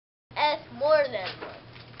more than one.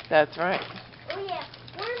 That's right. Oh yeah.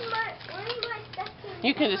 Where's my second?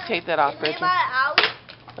 You can just take that off, Is Bridget. my out?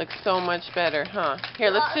 Looks so much better, huh? Here,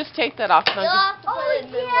 let's just take that off. You'll have to put it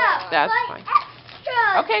in the yeah. That's like fine.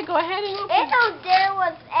 Extra. Okay, go ahead and open. And there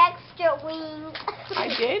was extra wings. I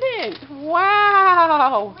didn't.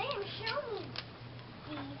 Wow. Liam showed me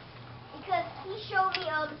these because he showed me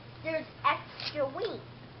there's extra wings.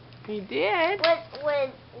 He did.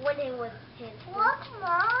 When it was his. Look,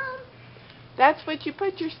 Mom. That's what you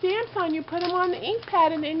put your stamps on. You put them on the ink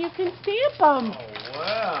pad and then you can stamp them. Oh,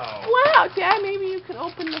 wow. Wow, Dad, maybe you can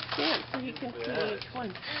open the stamp so you can see each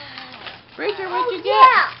one. Bridget, what'd you get?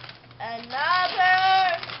 Yeah.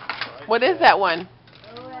 Another. What is that one?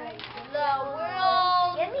 The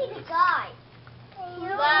world. Give me the guide.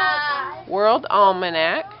 World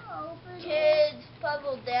Almanac. Kids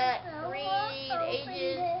puzzle that read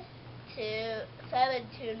ages 7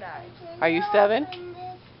 to 9. Are you 7?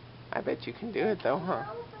 I bet you can do it though, huh?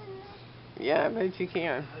 Yeah, I bet you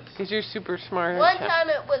can. Because you're super smart. One time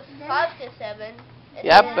it was 5 to 7. And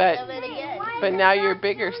Yep, then but 7 again. but now you're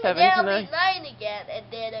bigger, 7 Then to it'll 9. be 9 again, and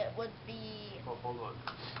then it would be Oh, hold on.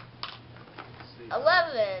 Let's see.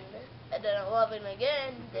 11, and then 11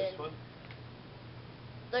 again, This then one?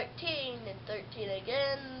 13, and 13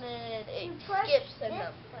 again, and it skips a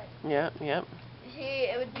number. Yep, yep. You see,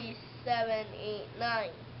 it would be 7, 8, 9.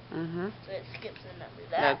 Mhm. So it skips a number.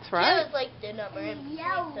 That's right. It was like the number in between,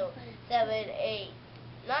 so 7, 8,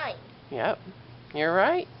 9. Yep. You're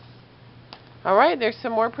right. All right, there's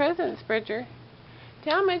some more presents, Bridger.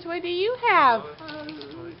 Talmadge, what do you have?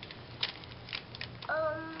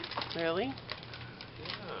 Really?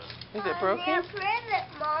 Yeah. Is it broken? Their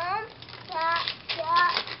present, Mom.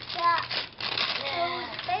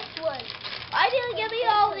 This one. Why do you give me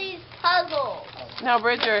all these puzzles? No,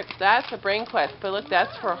 Bridger, that's a brain quest, but look,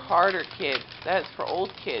 that's for harder kids. That's for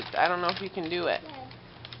old kids. I don't know if you can do it.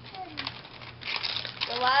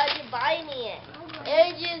 So why did you buy me it?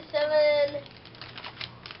 Ages 7.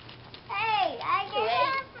 Hey, I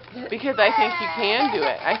get it. Because I think you can do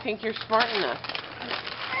it. I think you're smart enough.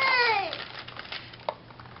 Hey.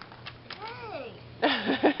 Hey.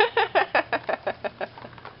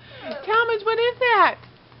 Talmadge, what is that?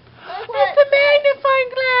 Look It's what a magnifying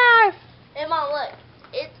glass. Hey, Mom, look.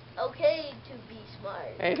 It's okay to be smart.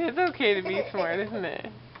 It is okay to be smart, isn't it?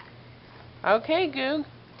 Okay, Goog.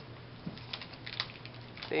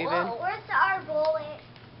 David. Whoa, where's our bullet?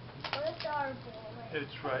 Where's our bullet?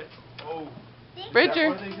 It's right. Oh. Bridger.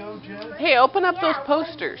 Is that where they go, Jen? Hey, open up those Yeah,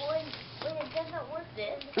 posters. When it doesn't work,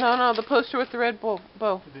 This. No, the poster with the red bow.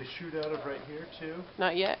 Did they shoot out of right here, too?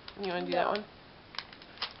 Not yet. You want to do that one?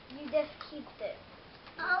 you just keep it.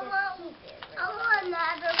 I want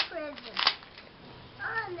another present.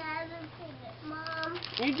 Another present, Mom.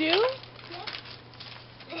 You do?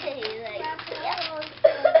 He's like,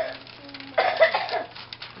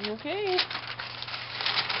 Okay.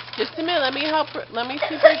 Just a minute. Let me help. Let me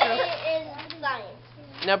see Bridger. It is science.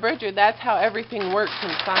 Now, Bridger, that's how everything works in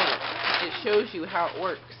science. It shows you how it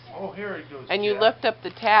works. Oh, here it goes. And you Jack. lift up the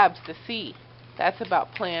tabs to see. That's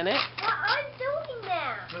about planet. Well, I'm doing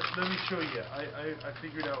that. Let me show you. I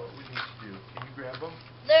figured out what we need to do. Can you grab them?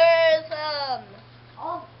 There's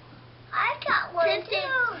Oh, I got one printed too.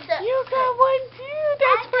 stuff. You got one too.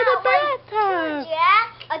 That's for the bathtub.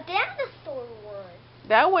 Jack, a dinosaur one.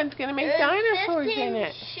 That one's gonna make There's dinosaurs in 15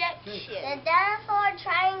 it. The sections. dinosaur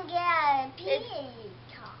trying to get a It's-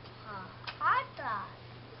 hot dog.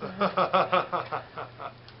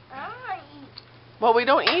 I eat. Well, we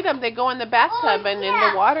don't eat them. They go in the bathtub, and then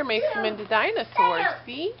the water makes them into dinosaurs. Yeah.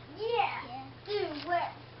 See? Yeah. Dude,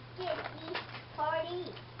 what? Get eat, party.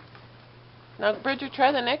 Now, Bridger,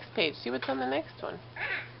 try the next page. See what's on the next one.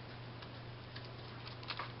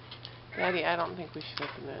 Daddy, I don't think we should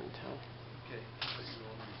open that until. Okay.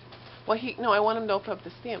 Well, no, I want him to open up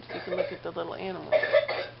the stamps so you can look at the little animals.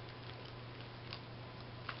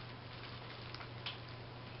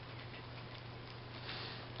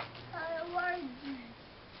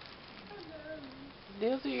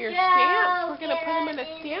 Those are your stamps. We're going to put them in a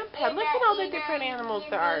stamp pad. Look at all the different animals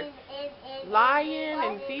there are. Lion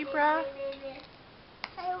and zebra.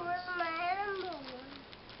 Hey, where's my animal?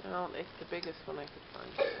 Oh, it's the biggest one I could find.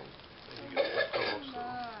 You can fit for most of them.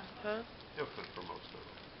 Huh? You'll fit for most of them.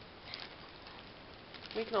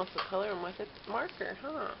 We can also color them with a marker,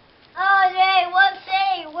 huh? Oh, they, what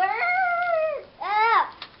they were? Ah,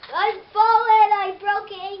 I'm falling. I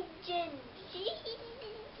broke engine.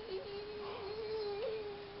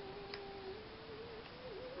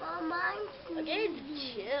 Mom, I'm I'm getting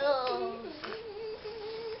chills.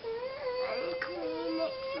 I'm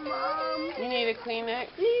Kleenex, Mom. You need a Kleenex?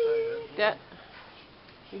 That,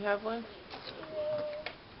 You have one?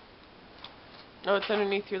 Oh, it's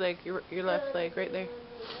underneath your leg, your left leg, right there.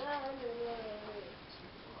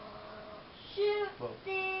 Shoot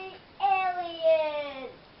the alien.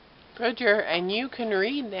 Roger, and you can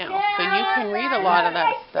read now, so you can read a lot of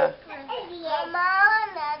that stuff. Come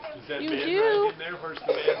on, Is that You man do. ride in there? Where's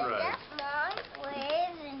the man ride? Where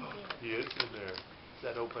isn't He is in there. Does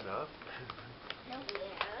that open up?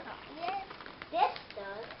 Yes. This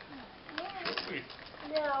does.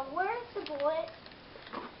 Now, where's the boy?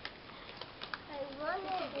 I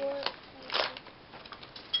wanted it.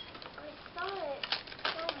 I saw it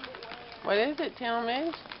somewhere. What is it,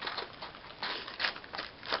 Talmadge?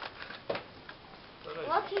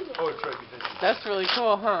 Oh, it's right behind you. That's really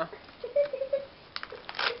cool, huh?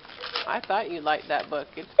 I thought you liked that book.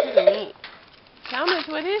 It's pretty neat. Talmadge,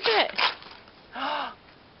 what is it?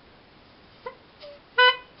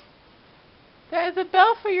 That is a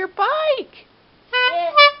bell for your bike.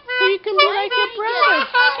 Yeah.